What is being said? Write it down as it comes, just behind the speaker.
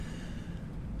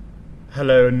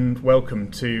Hello and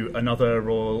welcome to another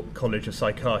Royal College of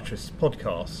Psychiatrists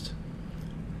podcast.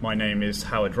 My name is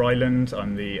Howard Ryland.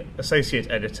 I'm the Associate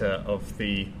Editor of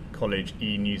the College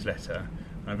e-newsletter.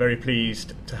 I'm very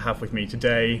pleased to have with me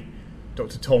today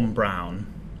Dr Tom Brown.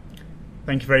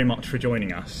 Thank you very much for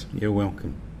joining us. You're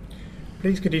welcome.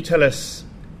 Please could you tell us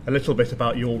a little bit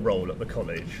about your role at the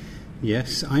college?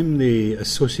 Yes, I'm the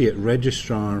Associate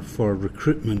Registrar for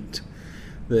Recruitment.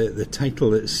 The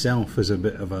title itself is a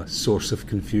bit of a source of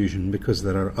confusion because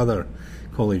there are other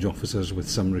college officers with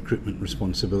some recruitment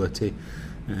responsibility.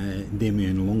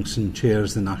 Damien Longson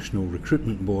chairs the National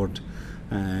Recruitment Board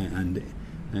and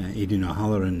Aidan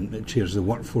O'Halloran chairs the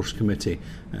Workforce Committee,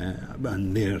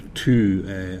 and they're two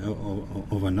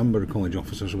of a number of college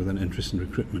officers with an interest in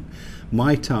recruitment.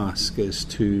 My task is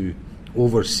to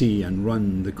oversee and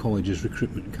run the college's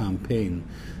recruitment campaign.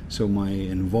 So my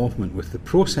involvement with the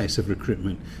process of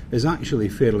recruitment is actually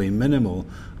fairly minimal.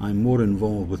 I'm more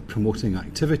involved with promoting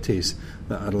activities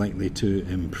that are likely to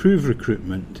improve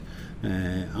recruitment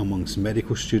amongst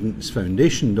medical students,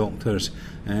 foundation doctors,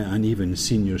 and even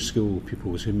senior school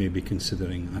pupils who may be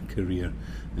considering a career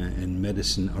in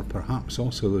medicine, or perhaps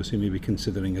also those who may be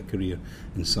considering a career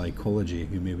in psychology,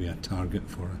 who may be a target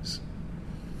for us.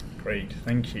 Great,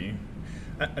 thank you.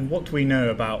 And what do we know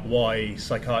about why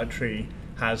psychiatry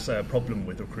has a problem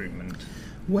with recruitment?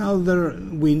 Well,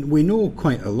 we know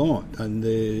quite a lot, and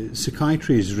the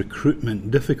psychiatry's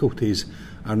recruitment difficulties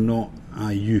are not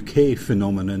a UK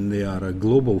phenomenon, they are a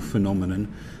global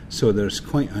phenomenon, so there's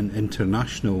quite an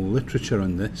international literature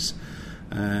on this,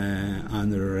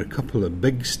 and there are a couple of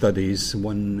big studies,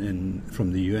 one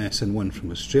from the US and one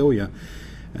from Australia,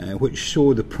 which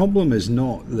show the problem is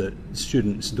not that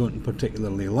students don't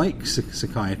particularly like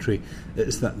psychiatry,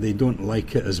 it's that they don't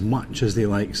like it as much as they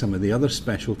like some of the other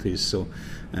specialties. So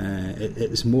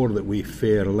it's more that we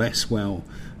fare less well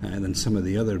than some of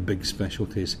the other big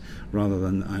specialties, rather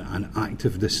than an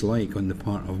active dislike on the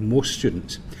part of most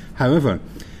students. However,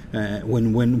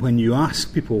 when you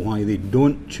ask people why they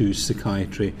don't choose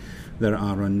psychiatry, there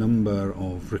are a number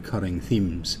of recurring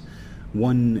themes.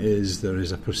 One is there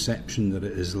is a perception that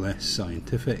it is less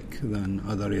scientific than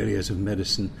other areas of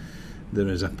medicine. There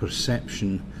is a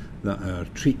perception that our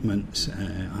treatments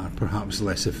are perhaps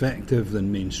less effective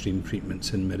than mainstream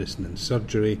treatments in medicine and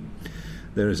surgery.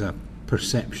 There is a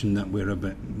perception that we're a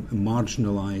bit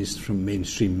marginalised from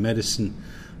mainstream medicine,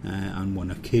 and one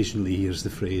occasionally hears the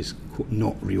phrase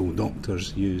 "not real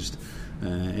doctors" used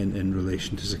in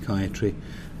relation to psychiatry.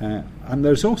 And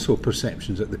there's also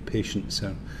perceptions that the patients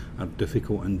are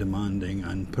difficult and demanding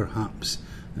and perhaps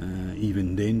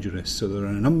even dangerous. So there are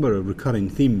a number of recurring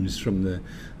themes from the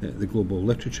global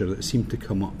literature that seem to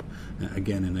come up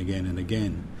again and again and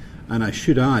again. And I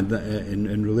should add that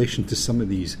in relation to some of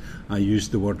these, I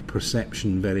used the word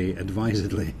perception very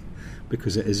advisedly,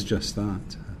 because it is just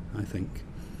that, I think.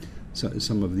 So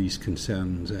some of these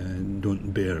concerns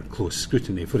don't bear close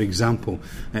scrutiny. For example,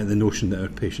 the notion that our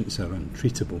patients are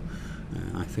untreatable.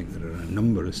 I think there are a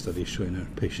number of studies showing our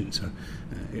patients are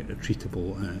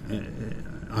treatable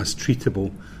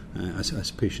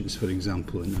as patients, for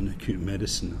example, in acute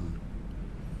medicine are.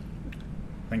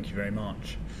 Thank you very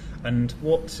much. And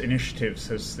what initiatives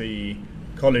has the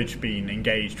college been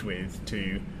engaged with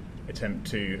to attempt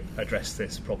to address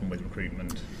this problem with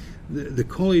recruitment? The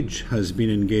college has been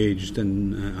engaged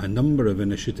in a number of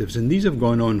initiatives, and these have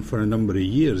gone on for a number of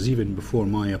years, even before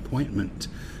my appointment.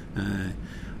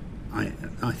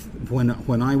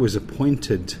 When I was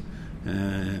appointed,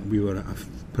 we were at a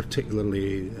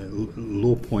particularly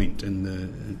low point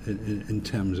in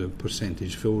terms of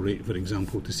percentage fill rate, for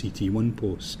example, to CT1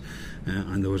 posts,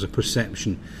 and there was a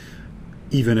perception,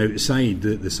 even outside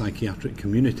the psychiatric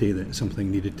community, that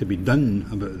something needed to be done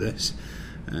about this.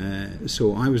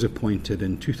 So I was appointed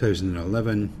in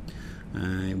 2011.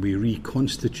 We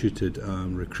reconstituted a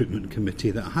recruitment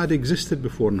committee that had existed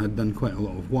before and had done quite a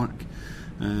lot of work,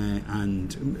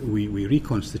 and we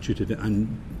reconstituted it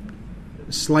and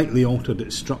slightly altered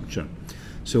its structure.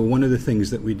 So one of the things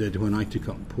that we did when I took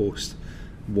up post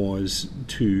was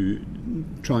to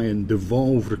try and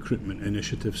devolve recruitment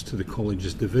initiatives to the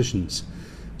college's divisions.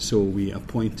 So we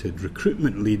appointed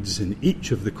recruitment leads in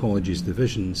each of the college's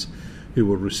divisions who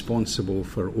were responsible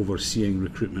for overseeing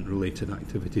recruitment-related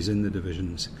activities in the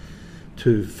divisions.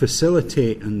 To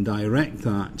facilitate and direct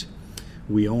that,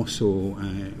 we also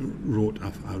wrote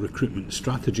a recruitment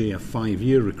strategy, a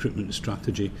 5-year recruitment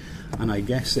strategy, and I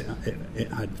guess it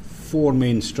had 4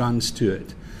 main strands to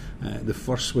it. The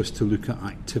first was to look at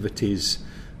activities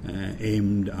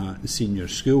aimed at the senior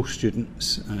school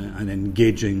students and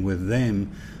engaging with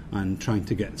them and trying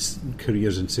to get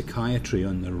careers in psychiatry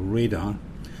on their radar.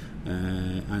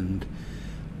 And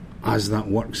as that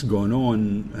work's gone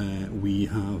on, we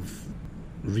have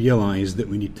realised that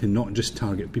we need to not just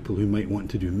target people who might want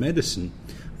to do medicine,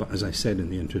 but as I said in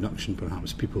the introduction,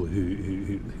 perhaps people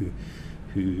who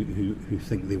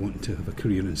think they want to have a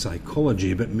career in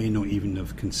psychology but may not even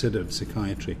have considered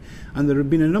psychiatry. And there have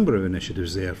been a number of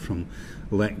initiatives there, from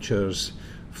lectures,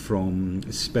 from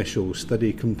special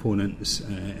study components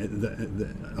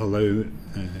that allow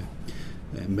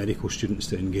medical students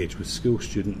to engage with school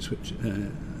students,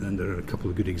 and there are a couple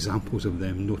of good examples of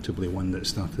them, notably one that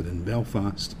started in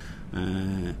Belfast.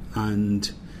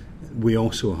 And we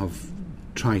also have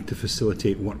tried to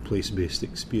facilitate workplace-based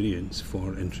experience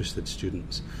for interested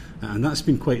students. And that's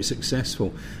been quite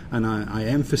successful. And I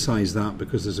emphasise that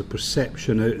because there's a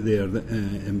perception out there that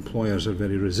employers are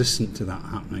very resistant to that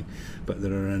happening. But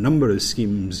there are a number of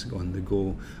schemes on the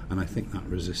go, and I think that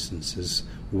resistance is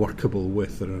workable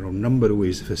with. There are a number of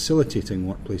ways of facilitating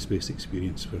workplace-based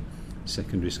experience for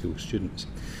secondary school students.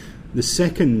 The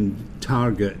second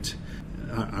target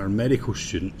are medical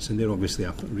students, and they're obviously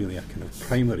really a kind of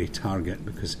primary target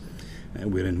because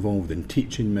we're involved in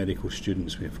teaching medical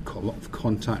students. We have a lot of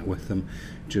contact with them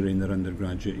during their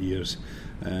undergraduate years,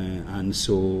 and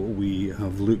so we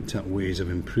have looked at ways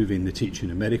of improving the teaching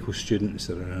of medical students.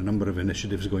 There are a number of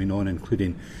initiatives going on,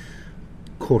 including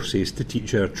courses to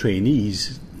teach our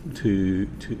trainees to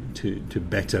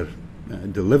better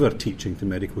deliver teaching to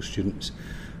medical students,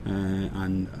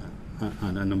 and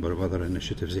a number of other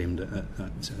initiatives aimed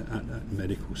at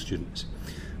medical students.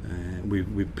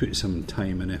 We've put some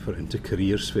time and effort into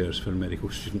careers fairs for medical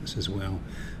students as well,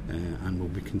 and we'll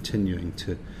be continuing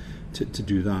to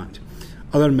do that.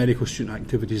 Other medical student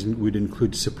activities would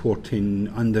include supporting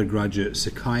undergraduate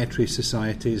psychiatry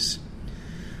societies,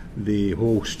 the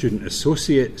whole Student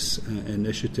Associates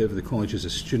initiative. The college is a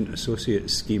Student Associate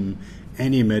scheme.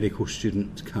 Any medical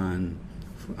student can,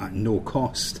 at no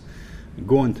cost,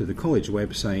 go onto the college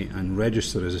website and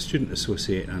register as a student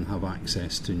associate and have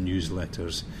access to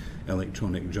newsletters,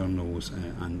 electronic journals,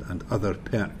 and other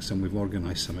perks. And we've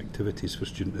organised some activities for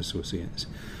student associates.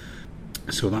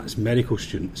 So that's medical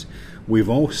students. We've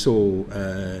also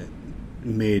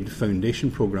made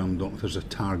foundation programme doctors a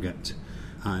target,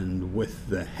 and with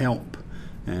the help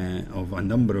of a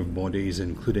number of bodies,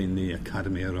 including the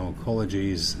Academy of Royal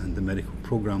Colleges and the Medical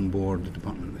Programme Board, the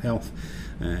Department of Health,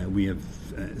 we have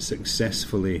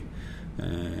successfully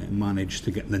managed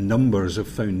to get the numbers of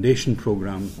foundation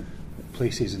programme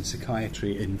places in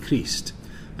psychiatry increased,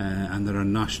 and there are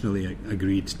nationally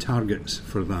agreed targets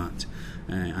for that.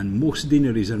 And most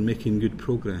deaneries are making good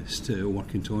progress to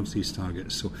working towards these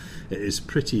targets. So it is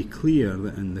pretty clear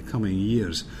that in the coming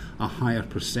years a higher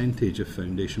percentage of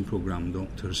foundation programme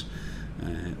doctors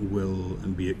will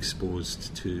be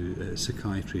exposed to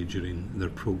psychiatry during their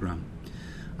programme.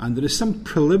 And there is some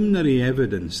preliminary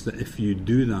evidence that if you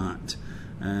do that,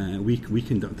 we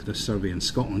conducted a survey in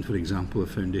Scotland, for example,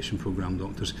 of foundation programme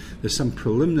doctors. There's some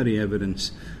preliminary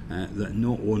evidence that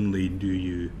not only do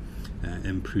you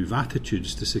improve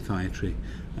attitudes to psychiatry,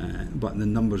 but the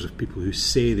numbers of people who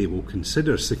say they will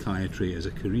consider psychiatry as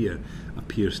a career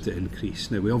appears to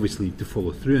increase. Now, we obviously need to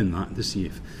follow through on that to see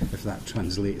if that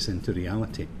translates into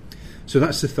reality. So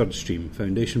that's the third stream,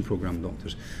 foundation programme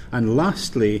doctors. And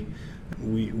lastly,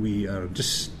 we are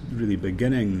just really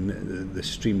beginning the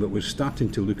stream, but we're starting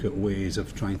to look at ways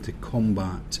of trying to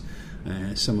combat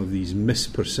some of these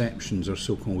misperceptions or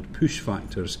so-called push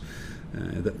factors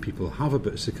that people have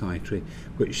about psychiatry,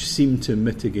 which seem to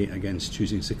mitigate against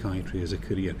choosing psychiatry as a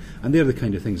career. And they're the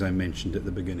kind of things I mentioned at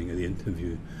the beginning of the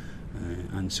interview.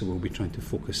 And so we'll be trying to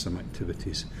focus some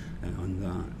activities on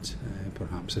that.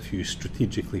 Perhaps a few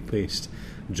strategically placed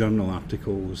journal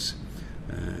articles,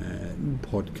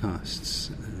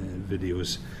 podcasts,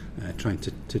 videos, trying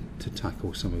to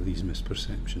tackle some of these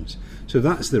misperceptions. So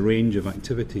that's the range of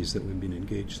activities that we've been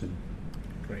engaged in.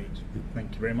 Great,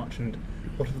 thank you very much. And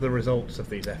what have the results of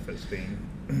these efforts been?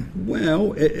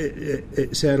 Well,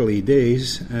 it's early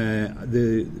days.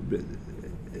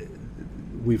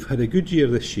 We've had a good year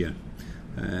this year.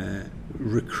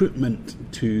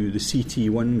 Recruitment to the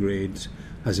CT1 grades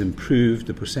has improved.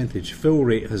 The percentage fill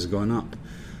rate has gone up.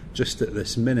 Just at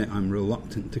this minute, I'm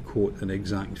reluctant to quote an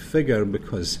exact figure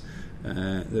because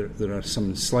there are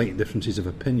some slight differences of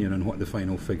opinion on what the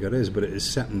final figure is, but it is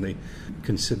certainly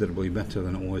considerably better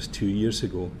than it was 2 years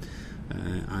ago.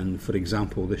 And for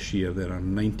example, this year there are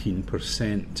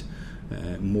 19%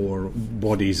 more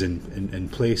bodies in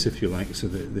place, if you like, so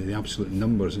the absolute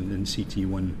numbers in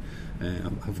CT1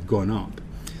 have gone up.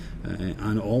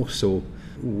 And also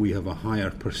we have a higher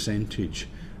percentage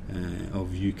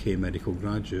of UK medical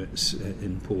graduates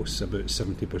in posts, about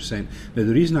 70%. Now,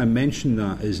 the reason I mention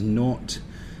that is not,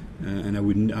 and I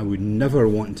would never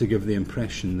want to give the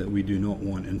impression that we do not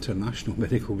want international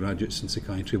medical graduates in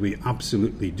psychiatry. We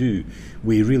absolutely do.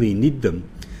 We really need them.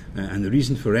 And the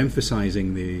reason for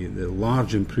emphasising the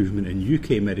large improvement in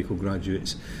UK medical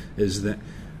graduates is that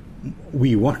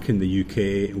we work in the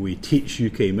UK, we teach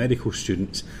UK medical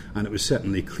students, and it was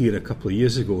certainly clear a couple of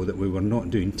years ago that we were not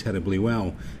doing terribly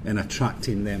well in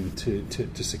attracting them to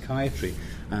psychiatry,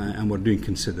 and we're doing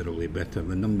considerably better.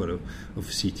 The number of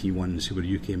CT1s who were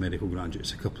UK medical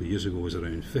graduates a couple of years ago was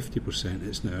around 50%,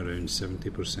 it's now around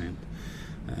 70%.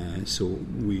 So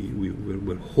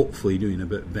we're hopefully doing a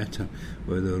bit better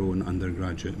with our own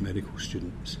undergraduate medical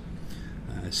students.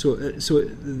 And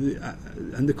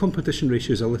the competition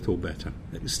ratio is a little better.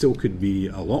 It still could be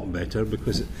a lot better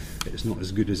because it's not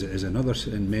as good as it is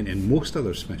in most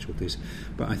other specialties.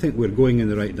 But I think we're going in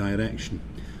the right direction.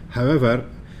 However,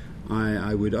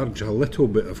 I would urge a little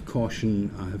bit of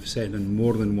caution. I have said on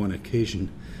more than one occasion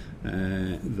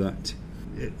that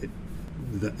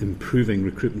improving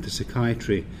recruitment to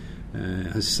psychiatry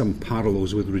has some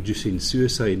parallels with reducing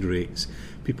suicide rates.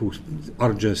 People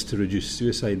urge us to reduce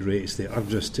suicide rates, they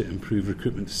urge us to improve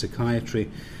recruitment to psychiatry.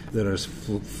 There are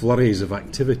flurries of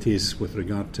activities with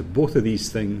regard to both of these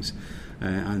things,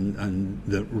 and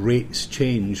the rates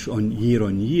change on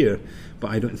year,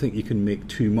 but I don't think you can make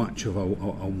too much of a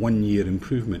 1 year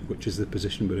improvement, which is the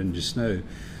position we're in just now.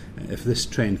 If this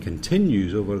trend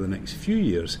continues over the next few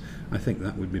years, I think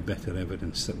that would be better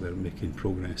evidence that we're making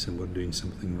progress and we're doing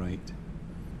something right.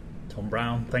 Tom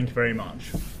Brown, thank you very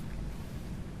much.